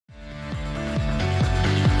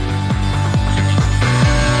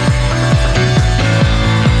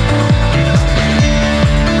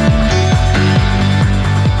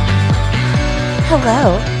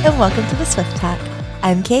Hello, and welcome to the Swift Talk.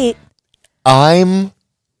 I'm Kate. I'm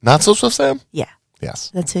not so Swift Sam? Yeah,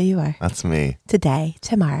 Yes. that's who you are. That's me. Today,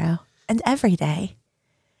 tomorrow, and every day.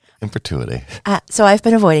 In perpetuity. So I've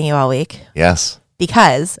been avoiding you all week Yes.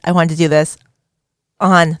 because I wanted to do this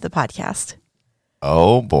on the podcast.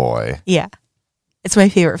 Oh, boy. Yeah. It's my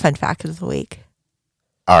favorite fun fact of the week.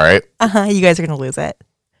 All right. You guys are going to lose it.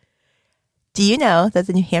 Do you know that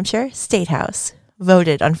the New Hampshire State House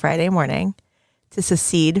voted on Friday morning to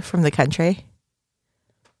secede from the country?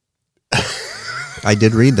 I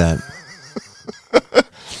did read that.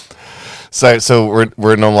 So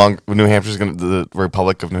we're no longer, New Hampshire's going to, the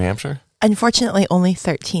Republic of New Hampshire? Unfortunately, only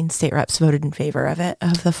 13 state reps voted in favor of it,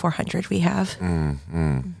 of the 400 we have.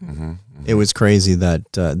 It was crazy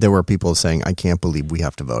that there were people saying, I can't believe we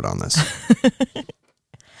have to vote on this.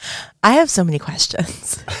 I have so many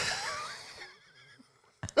questions.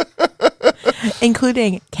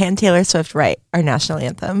 Including, can Taylor Swift write our national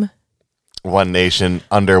anthem? One nation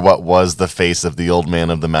under what was the face of the old man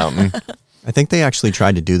of the mountain. I think they actually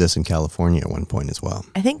tried to do this in California at one point as well.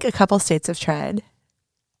 I think a couple states have tried.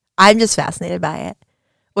 I'm just fascinated by it.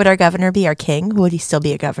 Would our governor be our king? Would he still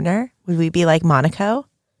be a governor? Would we be like Monaco?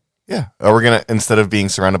 Yeah. Are we going to, instead of being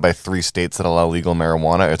surrounded by 3 states that allow legal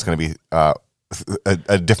marijuana, it's going to be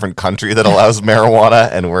a different country that allows marijuana,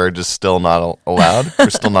 and we're just still not allowed? We're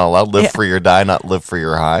still not allowed. Live free or die, not live free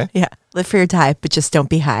or high? Yeah. Live free or die, but just don't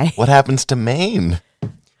be high. What happens to Maine?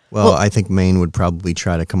 Well, I think Maine would probably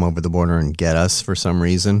try to come over the border and get us for some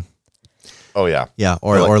reason. Oh, yeah. Yeah,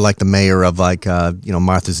 or like the mayor of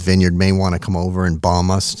Martha's Vineyard may want to come over and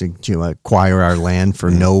bomb us to acquire our land for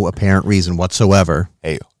no apparent reason whatsoever.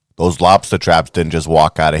 Hey, those lobster traps didn't just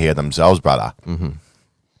walk out of here themselves, brother. Mm-hmm.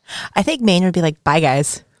 I think Maine would be like, bye,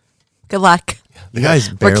 guys. Good luck. You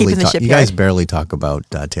guys We're keeping the ship here. barely talk about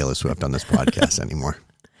Taylor Swift on this podcast anymore.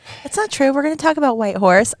 It's not true. We're going to talk about White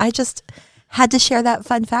Horse. I just had to share that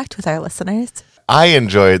fun fact with our listeners. I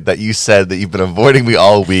enjoyed that you said that you've been avoiding me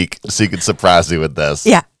all week so you could surprise me with this.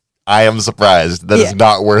 Yeah. I am surprised. That is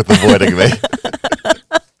not worth avoiding me.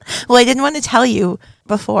 Well, I didn't want to tell you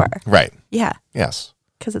before. Right. Yeah. Yes.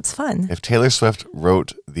 Because it's fun. If Taylor Swift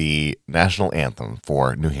wrote the national anthem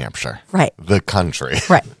for New Hampshire, Right. the country.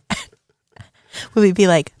 Right. Would we be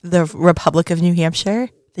like the Republic of New Hampshire?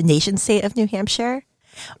 The nation state of New Hampshire?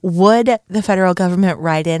 Would the federal government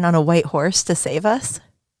ride in on a white horse to save us?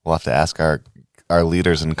 We'll have to ask our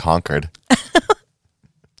leaders in Concord.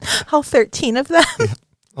 All 13 of them? Yeah,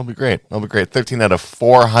 that'll be great. 13 out of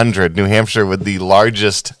 400. New Hampshire with the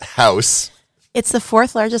largest house. It's the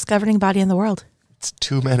 4th largest governing body in the world. It's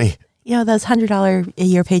too many. You know, those $100 a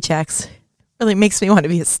year paychecks really makes me want to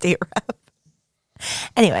be a state rep.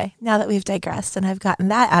 Anyway, now that we've digressed and I've gotten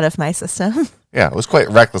that out of my system. Yeah, it was quite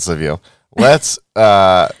reckless of you. Let's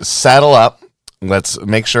saddle up. Let's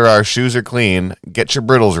make sure our shoes are clean. Get your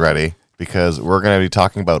brittles ready because we're going to be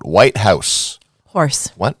talking about White House. Horse.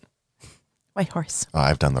 What? White horse. Oh,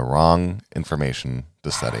 I've done the wrong information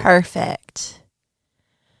to study. Perfect.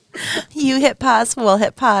 You hit pause, we'll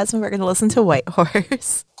hit pause, and we're going to listen to White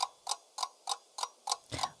Horse.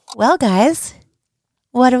 Well, guys,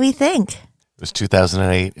 what do we think? It was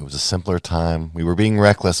 2008. It was a simpler time. We were being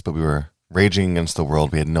reckless, but we were raging against the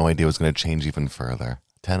world. We had no idea it was going to change even further.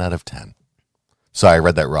 10 out of 10. Sorry, I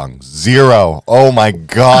read that wrong. 0. Oh my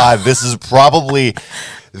God. This is probably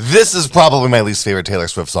my least favorite Taylor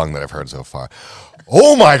Swift song that I've heard so far.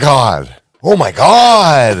 Oh my God. Oh my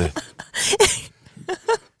God.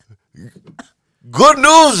 Good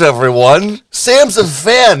news, everyone. Sam's a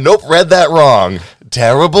fan. Nope, read that wrong.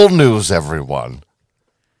 Terrible news, everyone.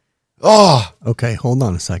 Oh. Okay, hold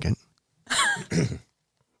on a second.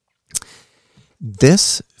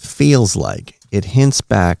 This feels like it hints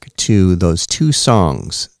back to those 2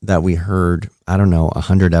 songs that we heard,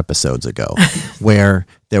 100 episodes ago, where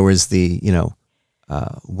there was the,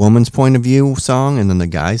 woman's point of view song and then the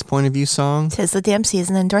guy's point of view song. 'Tis the damn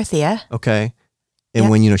season in Dorothea. Okay. And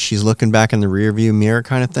when, she's looking back in the rear view mirror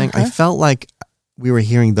kind of thing, I felt like we were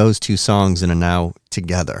hearing those 2 songs in a now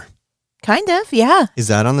together. Kind of, yeah. Is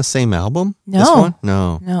that on the same album? No. This one?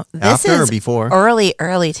 No. This After is or before?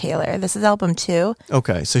 early Taylor. This is album 2.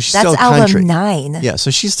 Okay, so she's That's still album country. 9. Yeah, so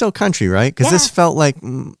she's still country, right? Because this felt like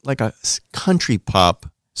a country pop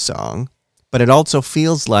song, but it also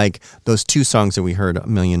feels like those 2 songs that we heard a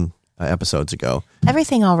million episodes ago.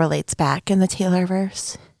 Everything all relates back in the Taylor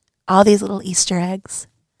verse. All these little Easter eggs.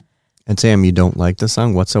 And Sam, you don't like the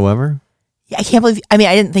song whatsoever? Yeah, I can't believe. I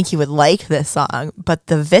didn't think you would like this song, but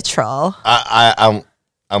the vitriol. I'm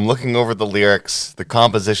looking over the lyrics. The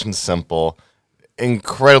composition's simple,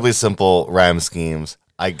 incredibly simple rhyme schemes.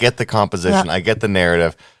 I get the composition. I get the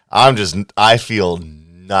narrative. I feel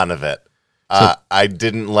none of it. I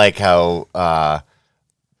didn't like how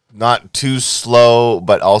not too slow,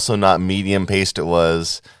 but also not medium paced it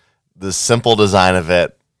was. The simple design of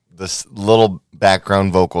it, this little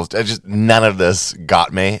background vocals, none of this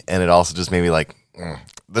got me. And it also just made me like,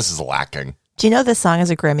 this is lacking. Do you know this song is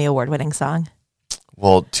a Grammy Award winning song?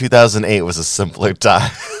 Well, 2008 was a simpler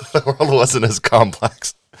time. The world wasn't as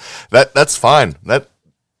complex. That's fine.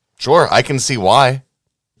 Sure, I can see why.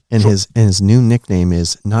 And his new nickname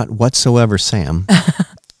is Not Whatsoever Sam.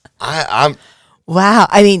 I'm Wow.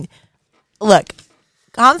 I mean, look,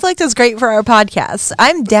 conflict is great for our podcast.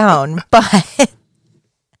 I'm down, but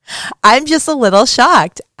I'm just a little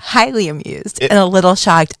shocked, highly amused, and a little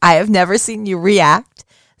shocked. I have never seen you react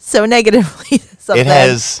so negatively to something. It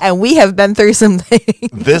has, and we have been through some things.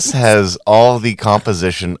 This has all the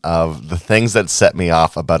composition of the things that set me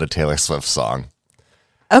off about a Taylor Swift song.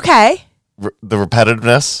 Okay. The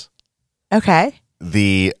repetitiveness. Okay.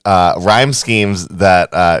 The rhyme schemes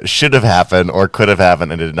that should have happened or could have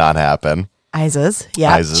happened and did not happen. Ises.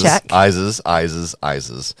 Yeah, check.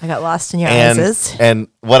 Ises. I got lost in your and, Ises. And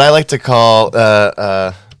what I like to call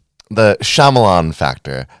the Shyamalan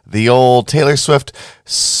factor, the old Taylor Swift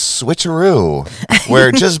switcheroo,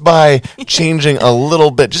 where just by changing a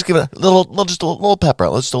little bit, just give it a little pepper,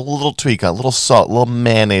 just a little tweak, a little salt, a little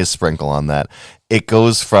mayonnaise sprinkle on that. It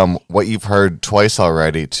goes from what you've heard twice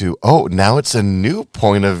already to, now it's a new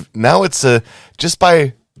point of, now it's just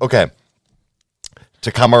by, to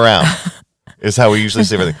come around is how we usually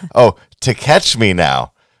say everything. To catch me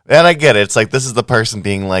now. And I get it. It's like, this is the person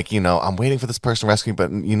being like, I'm waiting for this person to rescue me,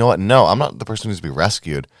 but you know what? No, I'm not the person who's to be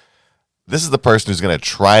rescued. This is the person who's going to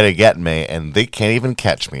try to get me, and they can't even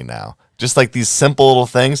catch me now. Just like these simple little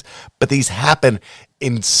things, but these happen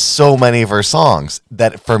in so many of her songs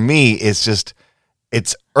that for me,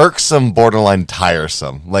 it's irksome, borderline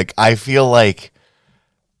tiresome. Like, I feel like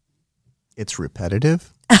It's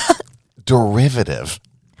repetitive? derivative.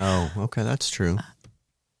 Oh, okay, that's true.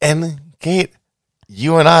 And Kate,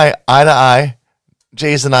 you and I to eye,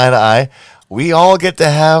 Jason eye to eye, we all get to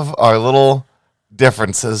have our little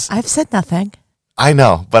differences. I've said nothing. I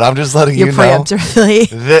know, but I'm just letting you know preemptively.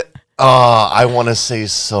 that I want to say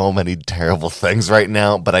so many terrible things right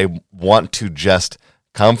now, but I want to just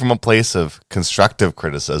come from a place of constructive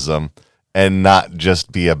criticism and not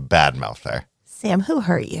just be a bad mouther. Sam, who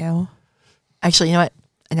hurt you? Actually, you know what?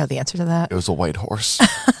 I know the answer to that. It was a white horse.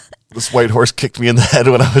 This white horse kicked me in the head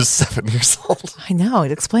when I was 7 years old. I know.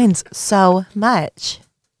 It explains so much.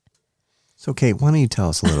 So, Kate, why don't you tell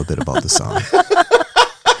us a little bit about the song?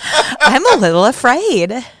 I'm a little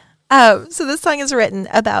afraid. So this song is written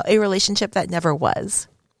about a relationship that never was.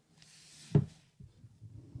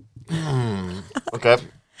 Okay.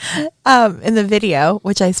 In the video,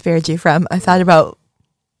 which I spared you from, I thought about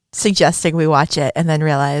suggesting we watch it and then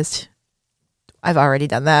realized I've already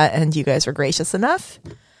done that and you guys were gracious enough.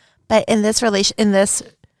 But in this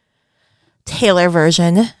Taylor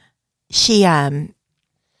version, she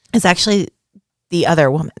is actually the other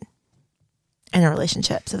woman in a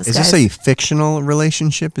relationship. So is this a fictional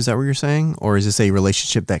relationship? Is that what you're saying? Or is this a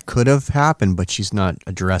relationship that could have happened, but she's not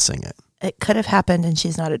addressing it? It could have happened and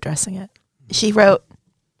she's not addressing it. She wrote,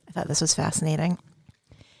 I thought this was fascinating.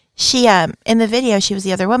 She, in the video, she was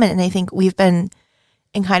the other woman. And I think we've been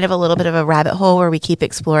in kind of a little bit of a rabbit hole where we keep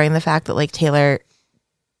exploring the fact that like Taylor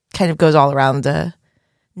kind of goes all around the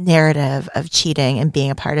narrative of cheating and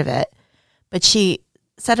being a part of it. But she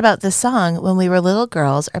said about this song, when we were little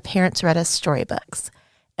girls, our parents read us storybooks.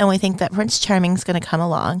 And we think that Prince Charming's going to come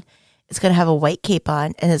along, is going to have a white cape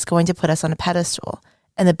on, and is going to put us on a pedestal.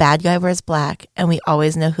 And the bad guy wears black, and we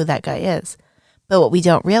always know who that guy is. But what we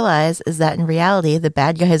don't realize is that in reality, the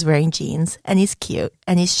bad guy is wearing jeans, and he's cute,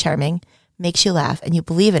 and he's charming, makes you laugh, and you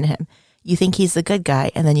believe in him. You think he's the good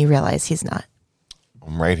guy, and then you realize he's not.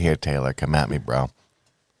 I'm right here, Taylor. Come at me, bro.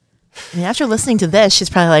 I mean, after listening to this, she's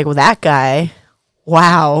probably like, well, that guy,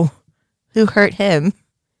 wow, who hurt him?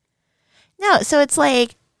 No, so it's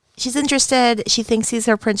like, she's interested. She thinks he's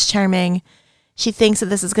her Prince Charming. She thinks that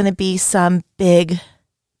this is going to be some big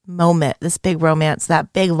moment, this big romance,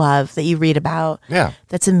 that big love that you read about. Yeah.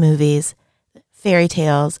 That's in movies, fairy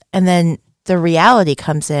tales. And then the reality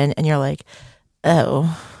comes in and you're like,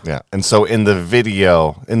 oh. Yeah. And so in the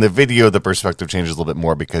video, the perspective changes a little bit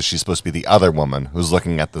more because she's supposed to be the other woman who's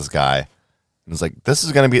looking at this guy. And it's like, this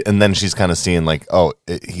is going to be, and then she's kind of seeing like,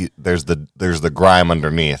 there's the grime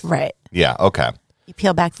underneath. Right. Yeah. Okay. You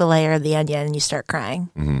peel back the layer of the onion and you start crying.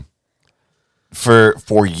 Mm-hmm.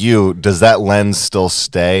 For you, does that lens still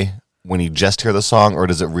stay when you just hear the song, or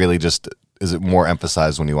does it really is it more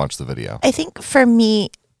emphasized when you watch the video? I think for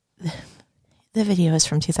me, The video is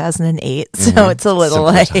from 2008, so it's a little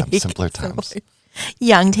simpler times.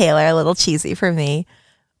 Young Taylor, a little cheesy for me.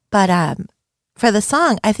 But for the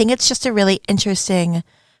song, I think it's just a really interesting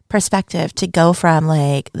perspective to go from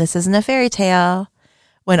like, this isn't a fairy tale,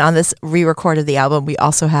 when on this re-record of the album, we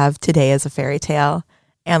also have Today is a Fairy Tale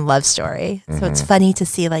and Love Story. So it's funny to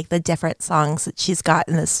see like the different songs that she's got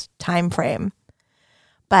in this time frame.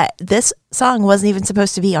 But this song wasn't even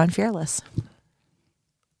supposed to be on Fearless.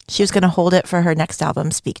 She was going to hold it for her next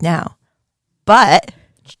album, Speak Now. But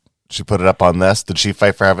she put it up on this. Did she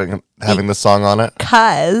fight for having the song on it?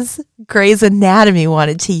 Because Grey's Anatomy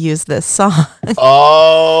wanted to use this song.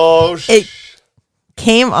 Oh, it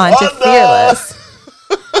came onto Fearless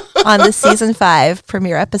on the season 5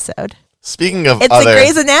 premiere episode. Speaking of it's a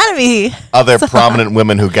Grey's Anatomy other song. Prominent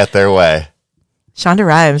women who get their way. Shonda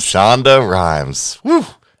Rhimes. Shonda Rhimes. Woo.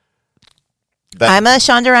 I'm a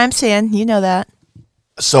Shonda Rhimes fan. You know that.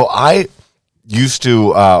 So I used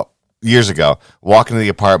to, years ago, walk into the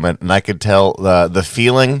apartment and I could tell the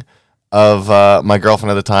feeling of my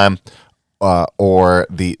girlfriend at the time or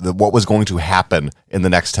the what was going to happen in the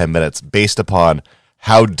next 10 minutes based upon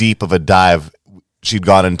how deep of a dive she'd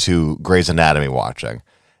gone into Grey's Anatomy watching.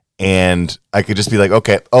 And I could just be like,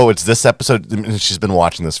 okay, it's this episode. She's been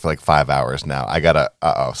watching this for like 5 hours now. I gotta,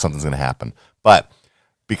 something's gonna happen. But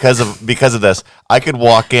because of this, I could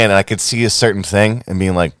walk in and I could see a certain thing and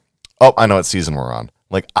being like, oh, I know what season we're on.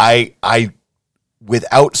 Like I,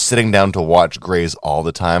 without sitting down to watch Grey's all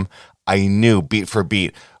the time, I knew beat for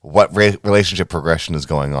beat what relationship progression is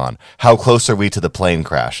going on. How close are we to the plane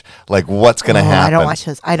crash? Like what's gonna happen? I don't watch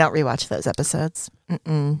those. I don't rewatch those episodes.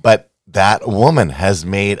 But that woman has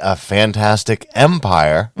made a fantastic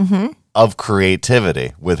empire of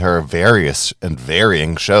creativity with her various and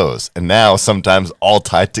varying shows. And now sometimes all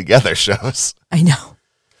tied together shows. I know.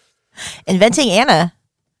 Inventing Anna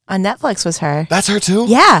on Netflix was her. That's her too?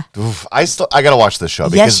 Yeah. Oof, I gotta watch this show.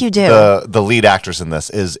 Because yes, you do. The lead actress in this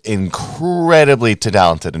is incredibly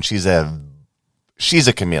talented and she's a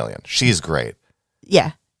chameleon. She's great.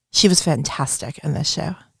 Yeah. She was fantastic in this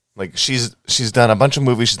show. Like she's done a bunch of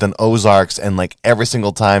movies. She's done Ozarks, and like every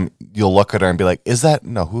single time you'll look at her and be like, "Is that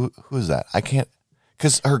who is that?" I can't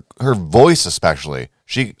because her voice especially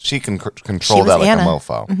she can control that like Anna. a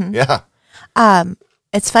mofo. Yeah.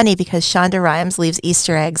 It's funny because Shonda Rhimes leaves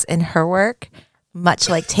Easter eggs in her work, much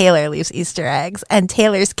like Taylor leaves Easter eggs, and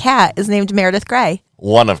Taylor's cat is named Meredith Grey.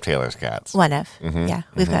 One of Taylor's cats. One of yeah,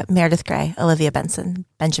 we've got Meredith Grey, Olivia Benson,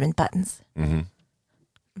 Benjamin Buttons.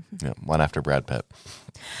 Yeah, one after Brad Pitt.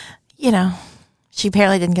 You know, she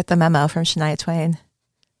apparently didn't get the memo from Shania Twain.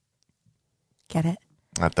 Get it?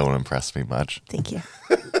 That don't impress me much. Thank you.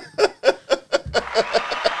 They're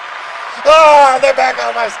back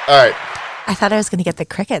on my... All right. I thought I was going to get the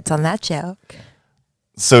crickets on that joke.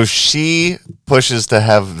 So she pushes to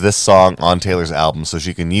have this song on Taylor's album so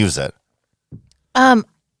she can use it.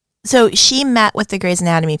 So she met with the Grey's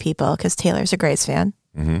Anatomy people because Taylor's a Grey's fan,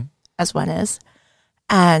 as one is.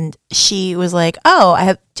 And she was like, oh, I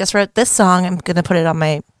have just wrote this song. I'm going to put it on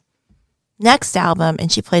my next album.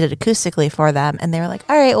 And she played it acoustically for them. And they were like,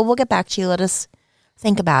 all right, well, we'll get back to you. Let us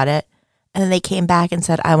think about it. And then they came back and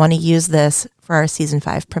said, I want to use this for our season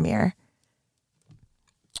 5 premiere.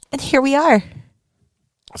 And here we are.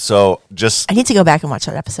 So I need to go back and watch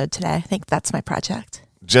that episode today. I think that's my project.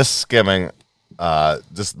 Just skimming, because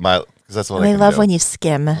that's what I love when you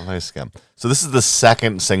skim. I skim. So this is the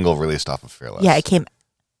second single released off of Fearless. Yeah, it came.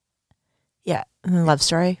 Yeah, and then Love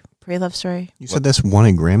Story, pre-Love Story. You said this won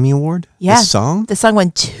a Grammy Award? Yeah, this song. The song won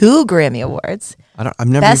 2 Grammy Awards. I've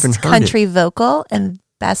never Best even heard country it. vocal and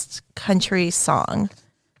Best country song.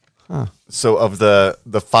 Huh. So of the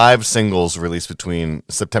 5 singles released between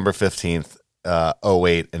September 15th,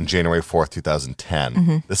 08 and January 4th,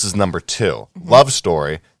 2010, this is number 2. Love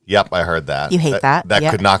Story. Yep, I heard that. You hate that. That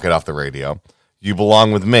Yep. could not get off the radio. You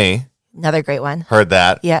Belong With Me. Another great one. Heard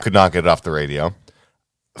that. Yeah. Could not get it off the radio.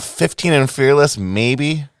 15 and Fearless,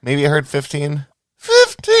 maybe. Maybe I heard 15.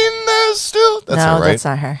 15, there's still. That's her, right? That's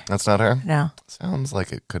not her. That's not her? No, Sounds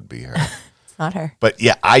like it could be her. it's not her. But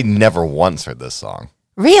yeah, I never once heard this song.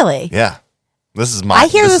 Really? Yeah. This is my. I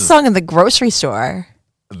hear this song in the grocery store.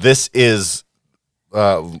 This is,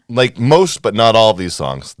 like most, but not all of these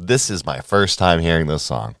songs. This is my first time hearing this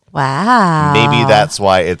song. Wow. Maybe that's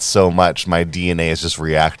why it's so much. My DNA is just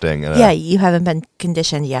reacting. Yeah, you haven't been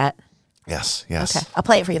conditioned yet. Yes. Okay, I'll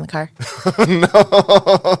play it for you in the car.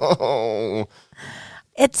 No.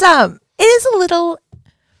 It is a little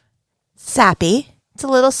sappy. It's a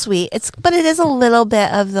little sweet. But it is a little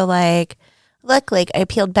bit of the like, look, like I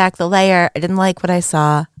peeled back the layer. I didn't like what I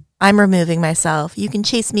saw. I'm removing myself. You can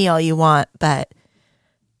chase me all you want, but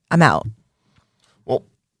I'm out.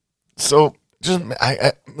 So just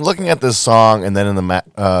I looking at this song and then in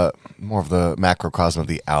the more of the macrocosm of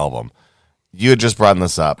the album, you had just brought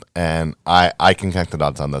this up, and I can connect the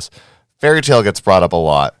dots on this. Fairy tale gets brought up a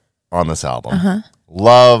lot on this album.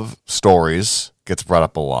 Love stories gets brought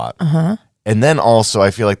up a lot. And then also, I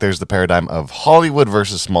feel like there's the paradigm of Hollywood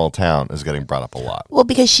versus small town is getting brought up a lot. Well,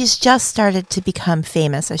 because she's just started to become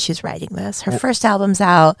famous as she's writing this. Her first album's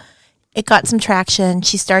out. It got some traction.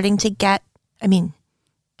 She's starting to get,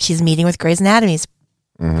 she's meeting with Grey's Anatomy's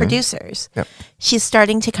producers. Yep. She's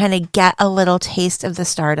starting to kind of get a little taste of the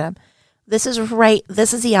stardom. This is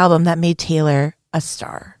the album that made Taylor a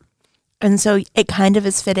star. And so it kind of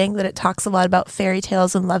is fitting that it talks a lot about fairy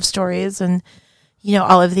tales and love stories and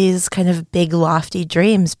all of these kind of big, lofty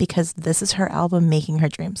dreams, because this is her album making her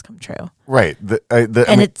dreams come true. Right.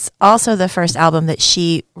 It's also the first album that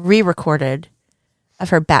she re-recorded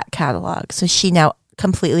of her back catalog. So she now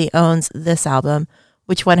completely owns this album,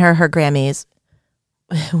 which won her Grammys,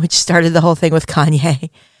 which started the whole thing with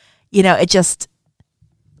Kanye. It's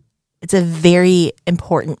a very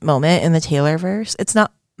important moment in the Taylor verse. It's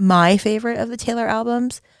not my favorite of the Taylor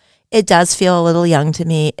albums. It does feel a little young to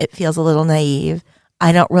me. It feels a little naive.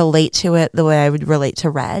 I don't relate to it the way I would relate to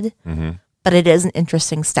Red, but it is an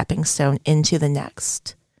interesting stepping stone into the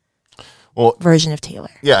next version of Taylor.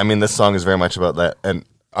 Yeah, this song is very much about that, and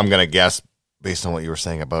I'm going to guess, based on what you were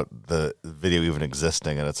saying about the video even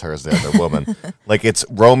existing, and it's her as the other woman, like it's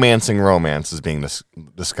romancing romance is being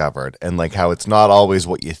discovered, and like how it's not always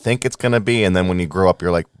what you think it's going to be, and then when you grow up,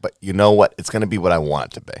 you're like, but you know what? It's going to be what I want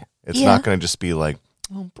it to be. It's not going to just be like,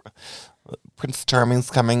 oh, Prince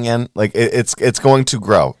Charming's coming in. Like it's going to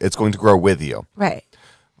grow. It's going to grow with you. Right.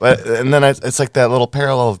 But and then it's like that little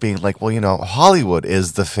parallel of being like, well, Hollywood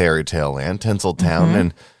is the fairy tale land, Tinseltown,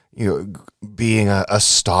 and being a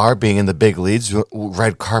star, being in the big leads,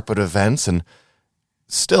 red carpet events, and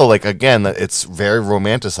still, like, again, it's very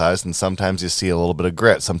romanticized, and sometimes you see a little bit of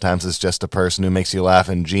grit. Sometimes it's just a person who makes you laugh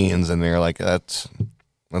in jeans, and you're like, that's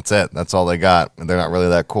it. That's all they got. They're not really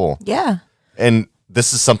that cool. Yeah. And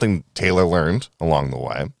this is something Taylor learned along the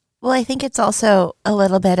way. Well, I think it's also a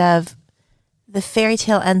little bit of the fairy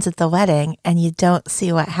tale ends at the wedding, and you don't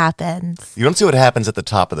see what happens. You don't see what happens at the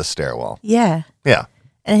top of the stairwell. Yeah. Yeah.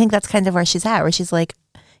 And I think that's kind of where she's at, where she's like,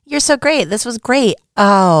 you're so great. This was great.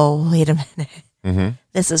 Oh, wait a minute.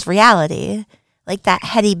 This is reality. Like that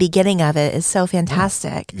heady beginning of it is so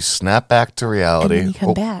fantastic. You snap back to reality. And then you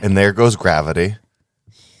come back. And there goes gravity.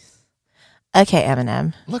 Okay,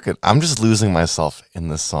 Eminem. Look, I'm just losing myself in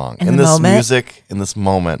this song, in this moment. Music, in this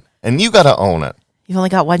moment. And you got to own it. You've only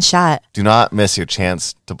got one shot. Do not miss your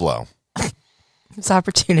chance to blow. This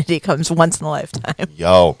opportunity comes once in a lifetime.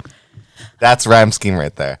 Yo, that's rhyme scheme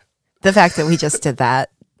right there. The fact that we just did that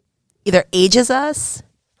either ages us.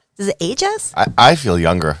 Does it age us? I feel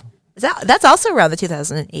younger. That's also around the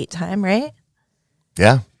 2008 time, right?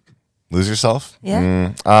 Yeah. Lose Yourself?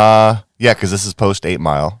 Yeah. Yeah, because this is post 8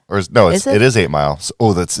 Mile. Or no, it is 8 Mile.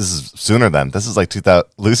 So, this is sooner then. This is like 2000.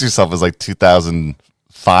 Lose Yourself is like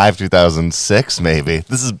 2005, 2006 maybe.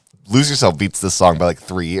 This is Lose Yourself beats this song by like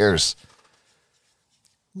 3 years.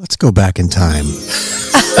 Let's go back in time.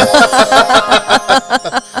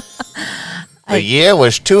 The year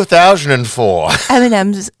was 2004.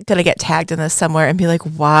 Eminem's going to get tagged in this somewhere and be like,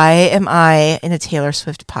 why am I in a Taylor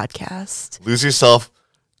Swift podcast? Lose Yourself,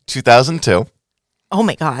 2002. Oh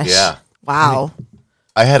my gosh. Yeah. Wow.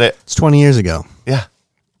 I had it. It's 20 years ago. Yeah.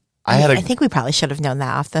 I think we probably should have known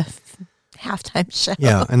that off the halftime show.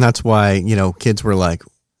 Yeah, and that's why, kids were like,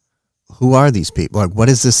 who are these people? Like, what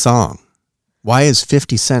is this song? Why is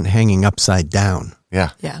 50 Cent hanging upside down?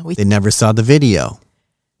 Yeah. Yeah. They never saw the video.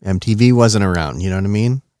 MTV wasn't around, you know what I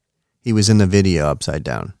mean? He was in the video upside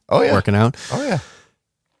down. Oh, yeah. Working out. Oh, yeah.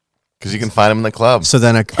 Because you can find him in the club. So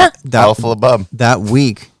then Bottle full of bub. That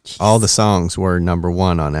week, all the songs were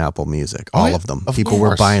 #1 on Apple Music. All of them. People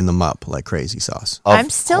were buying them up like crazy sauce. I'm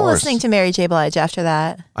still listening to Mary J. Blige after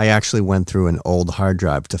that. I actually went through an old hard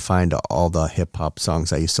drive to find all the hip-hop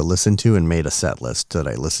songs I used to listen to and made a set list that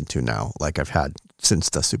I listen to now, like I've had since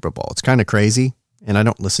the Super Bowl. It's kind of crazy, and I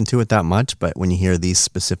don't listen to it that much, but when you hear these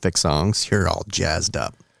specific songs, you're all jazzed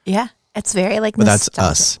up. Yeah. It's very like But that's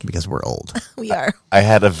nostalgic. us because we're old. We are. I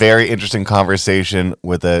had a very interesting conversation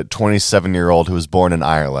with a 27-year-old who was born in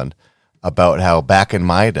Ireland about how back in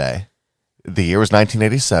my day, the year was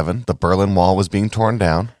 1987, the Berlin Wall was being torn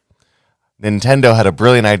down. Nintendo had a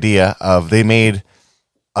brilliant idea they made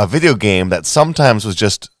a video game that sometimes was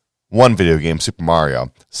just one video game, Super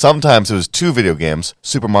Mario. Sometimes it was 2 video games,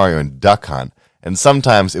 Super Mario and Duck Hunt. And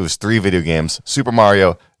sometimes it was 3 video games, Super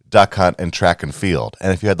Mario, Duck Hunt, and Track and Field.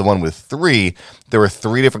 And if you had the one with 3, there were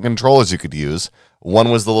 3 different controllers you could use.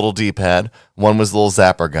 One was the little D-pad, one was the little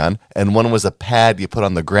zapper gun, and one was a pad you put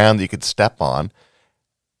on the ground that you could step on.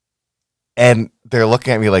 And they're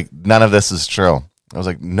looking at me like, none of this is true. I was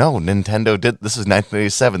like, no, Nintendo did. This is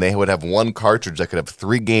 1987. They would have one cartridge that could have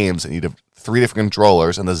 3 games, and you'd have 3 different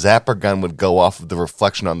controllers, and the zapper gun would go off of the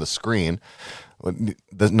reflection on the screen.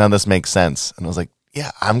 None of this makes sense. And I was like,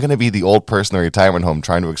 yeah, I'm going to be the old person in a retirement home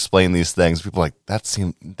trying to explain these things. People are like, that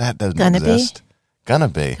doesn't exist. Gonna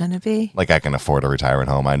be. Like, I can afford a retirement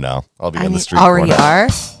home. I know. I'll be on the street already corner.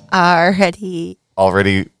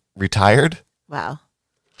 Already retired? Wow.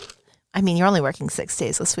 I mean, you're only working 6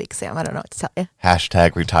 days this week, Sam. I don't know what to tell you.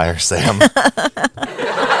 # retire Sam.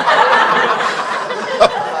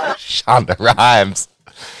 Shonda Rhimes.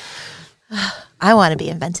 I want to be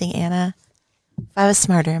inventing Anna. If I was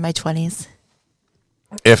smarter in my 20s.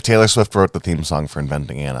 If Taylor Swift wrote the theme song for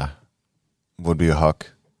Inventing Anna, would be a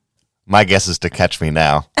hook. My guess is To Catch Me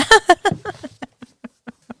Now.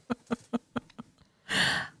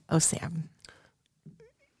 Oh, Sam.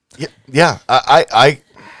 Yeah. Yeah. I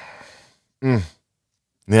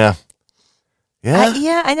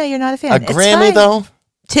know you're not a fan. A Grammy though?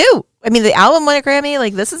 2. I mean, the album won a Grammy.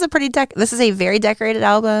 Like, this is a very decorated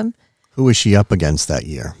album. Who was she up against that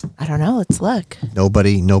year? I don't know. Let's look.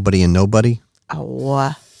 Nobody, and nobody.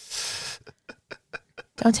 Oh.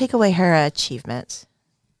 Don't take away her achievement.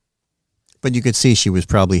 But you could see she was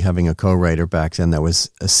probably having a co-writer back then that was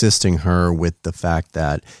assisting her with the fact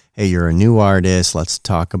that, hey, you're a new artist. Let's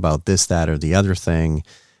talk about this, that, or the other thing.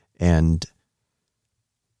 And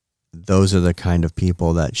those are the kind of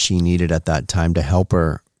people that she needed at that time to help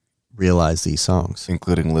her realize these songs.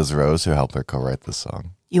 Including Liz Rose, who helped her co-write this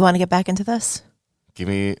song. You want to get back into this?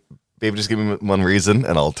 Just give me one reason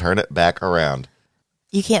and I'll turn it back around.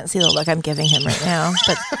 You can't see the look I'm giving him right now,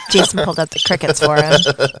 but Jason pulled up the crickets for him.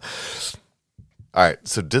 All right,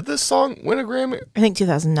 so did this song win a Grammy? I think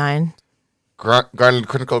 2009. Garnered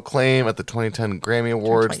critical acclaim at the 2010 Grammy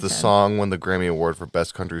Awards. 2010. The song won the Grammy Award for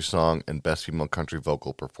Best Country Song and Best Female Country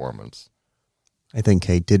Vocal Performance. I think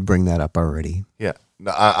Kate did bring that up already. Yeah.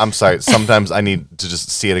 No, I'm sorry. Sometimes I need to just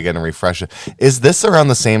see it again and refresh it. Is this around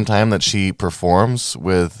the same time that she performs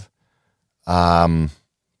with Oh,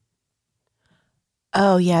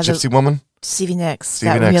 yeah. Gypsy Woman? Stevie Nicks. Stevie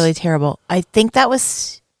That Nicks. really terrible. I think that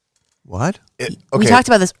was... What? We talked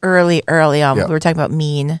about this early on. Yeah. We were talking about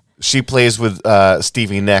Mean. She plays with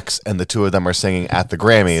Stevie Nicks, and the two of them are singing at the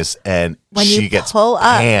Grammys, and When she you gets pull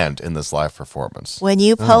up- panned in this live performance. When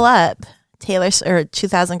you pull up Taylor's or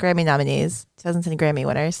 2000 Grammy nominees, 2010 Grammy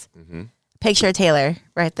winners, picture of Taylor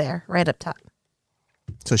right there, right up top.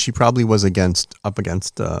 So she probably was up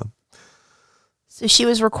against. So she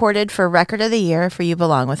was recorded for Record of the Year for You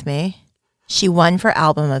Belong With Me. She won for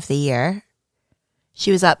Album of the Year.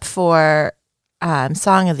 She was up for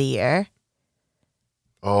Song of the Year.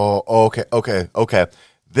 Oh, okay.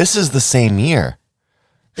 This is the same year.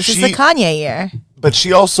 This is the Kanye year. But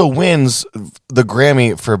she also wins the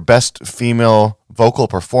Grammy for Best Female Vocal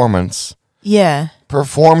Performance. Yeah.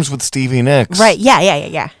 Performs with Stevie Nicks. Right.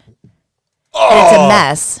 Yeah. Oh, And it's a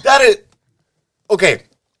mess. That is okay.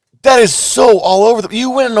 That is so all over the.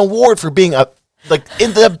 You win an award for being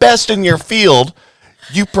in the best in your field.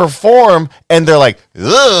 You perform, and they're like,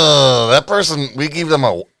 "Ugh, that person. We give them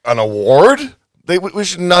an award. We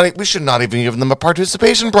should not even give them a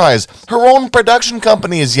participation prize." Her own production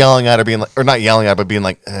company is yelling at her, being like, or not yelling at her, but being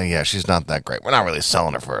like, "Yeah, she's not that great. We're not really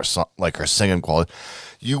selling her for her song, like her singing quality."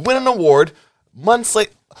 You win an award months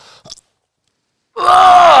later.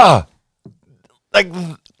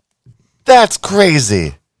 That's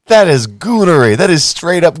crazy. That is goonery. That is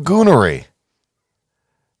straight up goonery.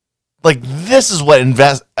 This is what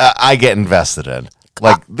I get invested in.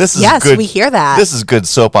 This is yes, good. we hear that. This is good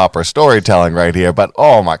soap opera storytelling right here. But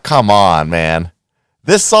come on, man.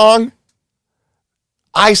 This song,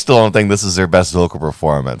 I still don't think this is their best vocal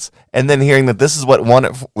performance. And then hearing that this is what won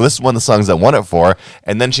it. This is one of the songs that won it for.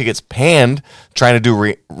 And then she gets panned trying to do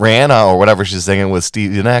Rihanna or whatever she's singing with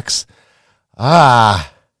Stevie Nicks. My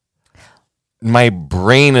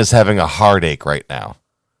brain is having a heartache right now.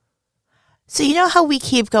 So you know how we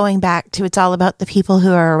keep going back to it's all about the people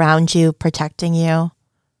who are around you protecting you?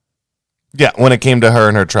 Yeah, when it came to her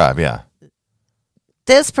and her tribe, yeah.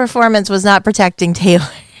 This performance was not protecting Taylor.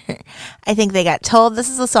 I think they got told, this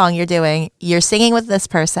is the song you're doing. You're singing with this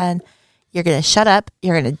person. You're going to shut up.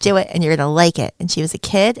 You're going to do it, and you're going to like it. And she was a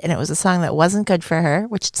kid, and it was a song that wasn't good for her,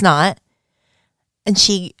 which it's not. And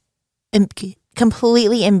she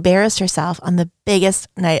completely embarrassed herself on the biggest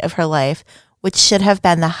night of her life, which should have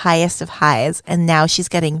been the highest of highs, and now she's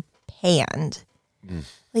getting panned.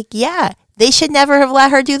 They should never have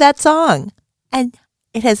let her do that song. And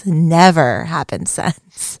It has never happened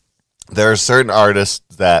since. There are certain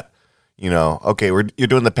artists that, okay, you're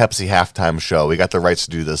doing the Pepsi halftime show. We got the rights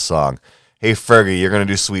to do this song. Hey, Fergie, you're going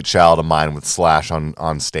to do Sweet Child of Mine with Slash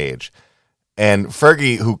on stage. And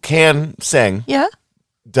Fergie, who can sing,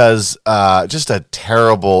 does just a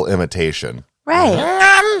terrible imitation.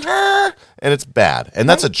 Right. And it's bad. And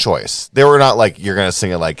that's a choice. They were not like, you're going to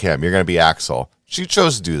sing it like him. You're going to be Axl. She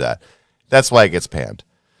chose to do that. That's why it gets panned.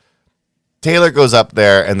 Taylor goes up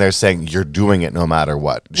there and they're saying, you're doing it no matter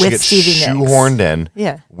what. She With gets Stevie Nicks. shoehorned in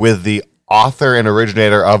with the author and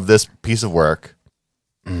originator of this piece of work.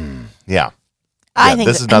 I think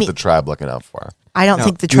this is not the tribe looking out for her. I don't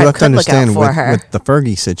think the tribe could look out for her. With the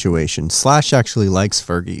Fergie situation, Slash actually likes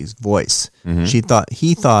Fergie's voice. He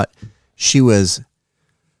thought she was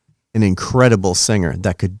an incredible singer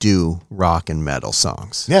that could do rock and metal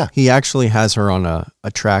songs. Yeah. He actually has her on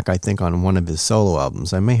a track, I think, on one of his solo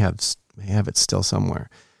albums. I may have it still somewhere.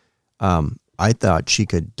 I thought she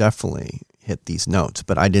could definitely hit these notes,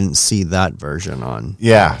 but I didn't see that version on.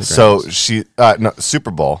 Yeah. So she,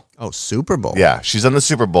 Super Bowl. Oh, Super Bowl. Yeah. She's on the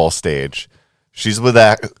Super Bowl stage. She's with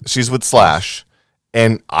Slash.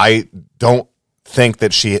 And I don't think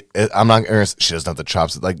that she doesn't have the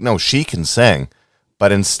chops. Like, no, she can sing.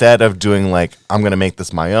 But instead of doing like, I'm going to make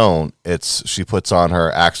this my own, she puts on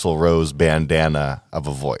her Axl Rose bandana of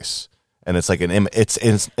a voice. And it's like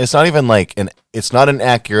it's not even like it's not an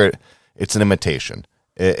accurate, it's an imitation.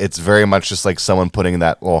 It's very much just like someone putting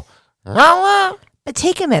that, But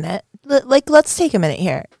take a minute. Let's take a minute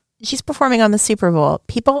here. She's performing on the Super Bowl.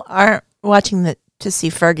 People aren't watching to see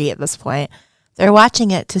Fergie at this point. They're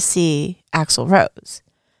watching it to see Axl Rose.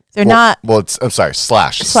 They're not. Well, I'm sorry,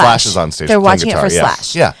 Slash. Slash is on stage. They're watching guitar. it for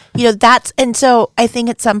Slash. Yeah. And so I think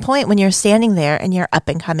at some point when you're standing there and you're up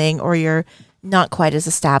and coming or you're not quite as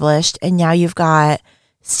established and now you've got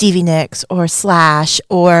Stevie Nicks or Slash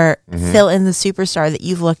or fill in the superstar that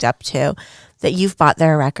you've looked up to, that you've bought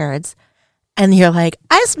their records, and you're like,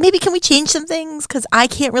 maybe can we change some things? Because I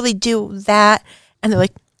can't really do that. And they're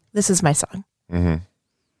like, this is my song. Mm-hmm.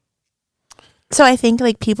 So I think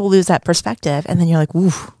like people lose that perspective and then you're like,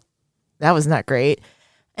 ooh, that was not great.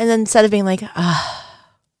 And then instead of being like,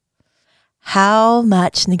 how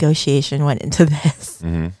much negotiation went into this?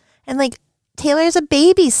 Mm-hmm. And like, Taylor's a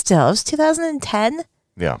baby still. It was 2010.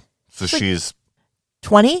 Yeah. So like she's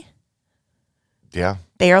 20. Yeah.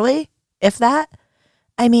 Barely, if that.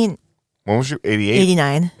 I mean. When was she? 88?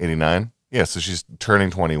 89. 89? Yeah. So she's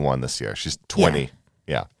turning 21 this year. She's 20.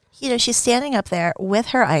 Yeah. She's standing up there with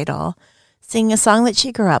her idol, singing a song that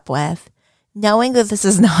she grew up with, knowing that this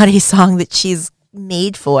is not a song that she's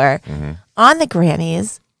made for on the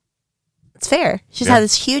Grammys. It's fair. She's had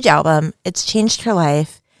this huge album. It's changed her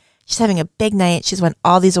life. She's having a big night. She's won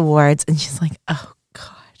all these awards. And she's like, oh,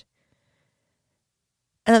 God.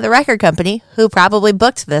 And then the record company, who probably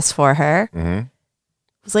booked this for her,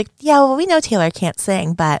 was like, yeah, well, we know Taylor can't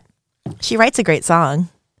sing, but she writes a great song.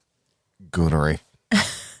 Goonery.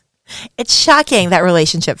 It's shocking that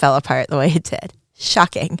relationship fell apart the way it did.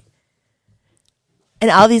 Shocking. And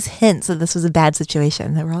all these hints that this was a bad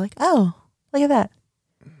situation that we're all like, oh, look at that.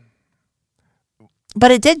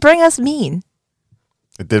 But it did bring us Mean.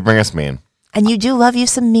 It did bring us Mean. And you do love you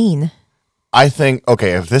some Mean. I think,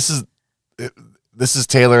 okay, if this is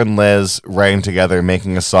Taylor and Liz writing together,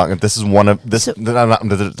 making a song. If this is one of this,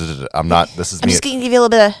 I'm not. This is I'm me. just going to give you a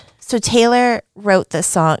little bit of. So Taylor wrote this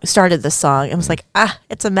song, started this song, and was like,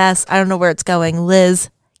 it's a mess. I don't know where it's going. Liz,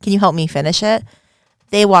 can you help me finish it?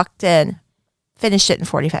 They walked in, finished it in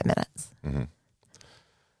 45 minutes. Mm-hmm.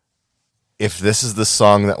 If this is the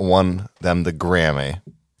song that won them the Grammy,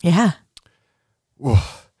 yeah.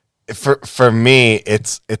 For me,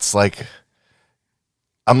 it's like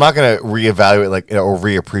I'm not gonna reevaluate or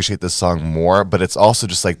reappreciate this song more, but it's also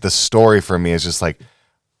just like the story for me is just like.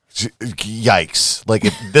 Yikes.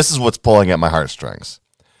 This is what's pulling at my heartstrings.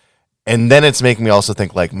 And then it's making me also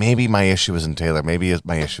think maybe my issue isn't Taylor. Maybe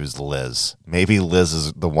my issue is Liz. Maybe Liz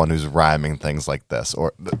is the one who's rhyming things like this.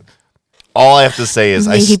 Or all I have to say is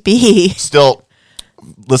maybe. Still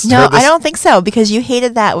listen no, to this. I don't think so because you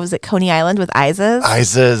hated that. Was it Coney Island with Isis?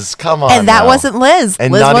 Isis, come on. And that now. wasn't Liz.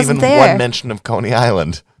 And Liz not wasn't even there. one mention of Coney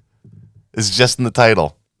Island. It's just in the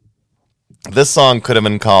title. This song should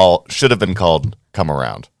have been called Come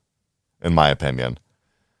Around. In my opinion.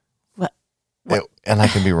 What? And I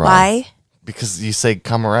can be wrong. Why? Because you say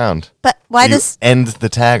come around. But why does... end the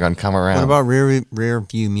tag on come around. What about rear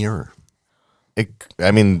view mirror?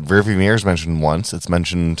 Rear view mirror is mentioned once. It's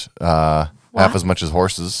mentioned half as much as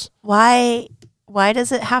horses. Why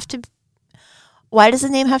does it have to... Why does the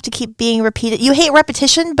name have to keep being repeated? You hate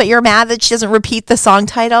repetition, but you're mad that she doesn't repeat the song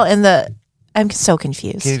title in the I'm so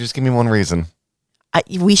confused. Can you just give me one reason?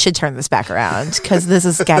 We should turn this back around because this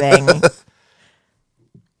is getting...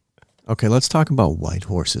 Okay, let's talk about white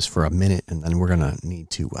horses for a minute, and then we're going to need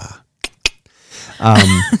to...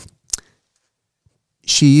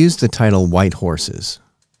 she used the title White Horses.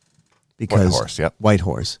 Because, White Horse, yep. White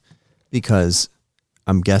Horse. Because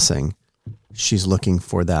I'm guessing she's looking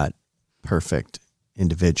for that perfect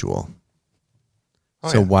individual.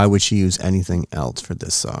 So why would she use anything else for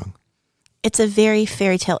this song? It's a very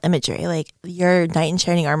fairy tale imagery. Like your knight in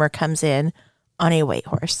shining armor comes in on a white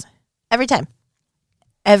horse. Every time.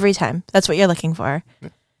 Every time. That's what you're looking for.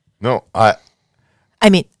 No, I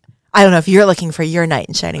mean, I don't know if you're looking for your knight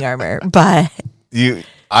in shining armor, but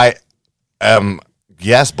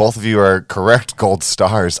yes, both of you are correct, gold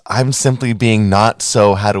stars. I'm simply being not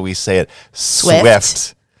so, how do we say it?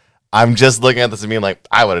 Swift. I'm just looking at this and being like,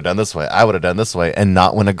 I would have done this way. I would have done this way and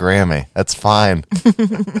not win a Grammy. That's fine.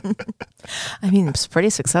 I mean, it's pretty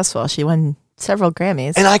successful. She won several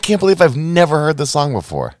Grammys. And I can't believe I've never heard this song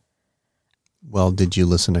before. Well, did you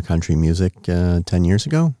listen to country music 10 years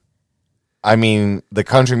ago? I mean, the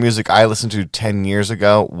country music I listened to 10 years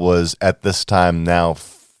ago was at this time now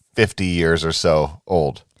 50 years or so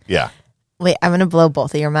old. Yeah. Wait, I'm going to blow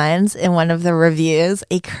both of your minds. In one of the reviews,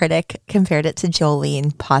 a critic compared it to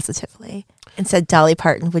Jolene positively and said Dolly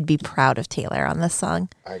Parton would be proud of Taylor on this song.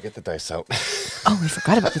 I get the dice out. Oh, we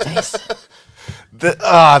forgot about the dice.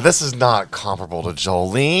 This is not comparable to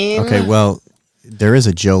Jolene. Okay, well, there is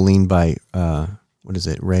a Jolene by, what is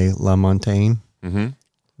it, Ray LaMontagne? Mm-hmm.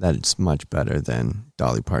 That's much better than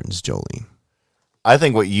Dolly Parton's Jolene. I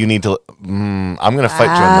think what you need to... I'm going to fight you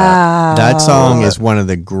on that. That song is one of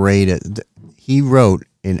the greatest. He wrote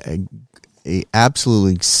a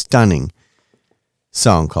absolutely stunning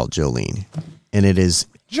song called Jolene. And it is...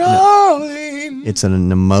 Jolene! It's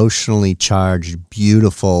an emotionally charged,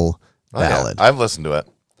 beautiful ballad. Yeah, I've listened to it.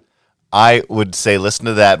 I would say listen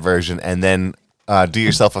to that version and then do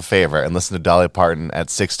yourself a favor and listen to Dolly Parton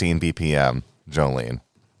at 16 BPM, Jolene.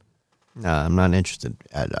 No, I'm not interested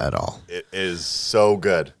at all. It is so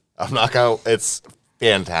good. I'm not going to... It's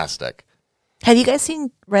fantastic. Have you guys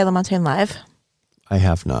seen Ray LaMontagne live? I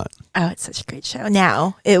have not. Oh, it's such a great show.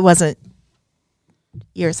 Now, it wasn't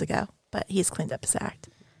years ago, but he's cleaned up his act.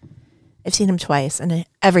 I've seen him twice, and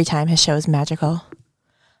every time his show is magical.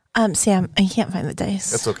 Sam, I can't find the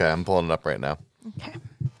dice. It's okay. I'm pulling it up right now. Okay.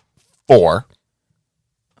 4.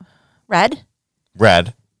 Red?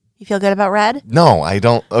 Red. You feel good about red? No, I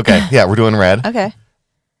don't. Okay. Yeah, we're doing red. Okay.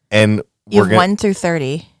 And You we're have 1 through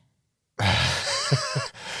 30.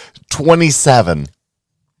 27. You're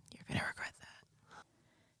going to regret that.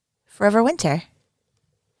 Forever Winter.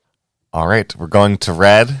 All right. We're going to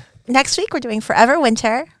red. Next week, we're doing Forever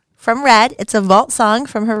Winter from Red. It's a vault song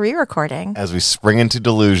from her re-recording. As we spring into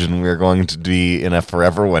delusion, we are going to be in a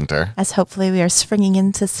forever winter. As hopefully we are springing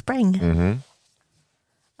into spring. Mm-hmm.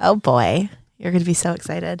 Oh, boy. You're going to be so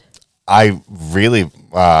excited. I really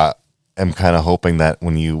am kind of hoping that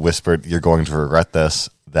when you whispered you're going to regret this,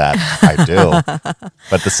 that I do. But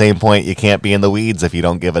at the same point, you can't be in the weeds if you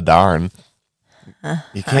don't give a darn.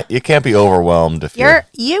 You can't be overwhelmed if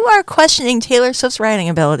you are questioning Taylor Swift's writing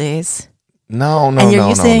abilities. No.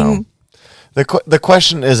 The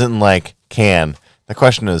question isn't like can. The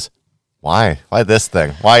question is why? Why this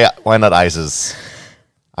thing? Why not Isis?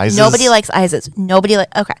 Nobody likes Isis.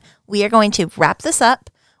 Okay. We are going to wrap this up.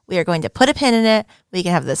 We are going to put a pin in it. We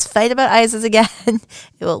can have this fight about Isis again. It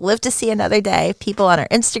will live to see another day. People on our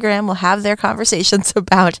Instagram will have their conversations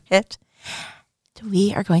about it.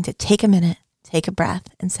 We are going to take a minute, take a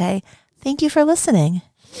breath, and say, thank you for listening.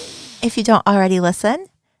 If you don't already listen,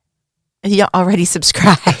 if you don't already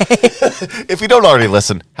subscribe. If you don't already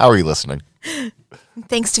listen, how are you listening?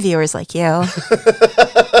 Thanks to viewers like you.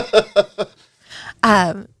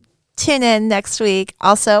 Tune in next week.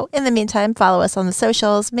 Also, in the meantime, follow us on the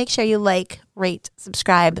socials. Make sure you like, rate,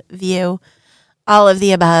 subscribe, view, all of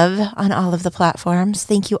the above on all of the platforms.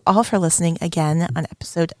 Thank you all for listening again on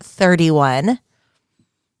episode 31.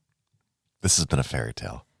 This has been a fairy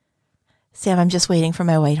tale. Sam, I'm just waiting for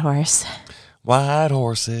my white horse. White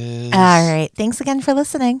horses. All right. Thanks again for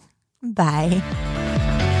listening. Bye.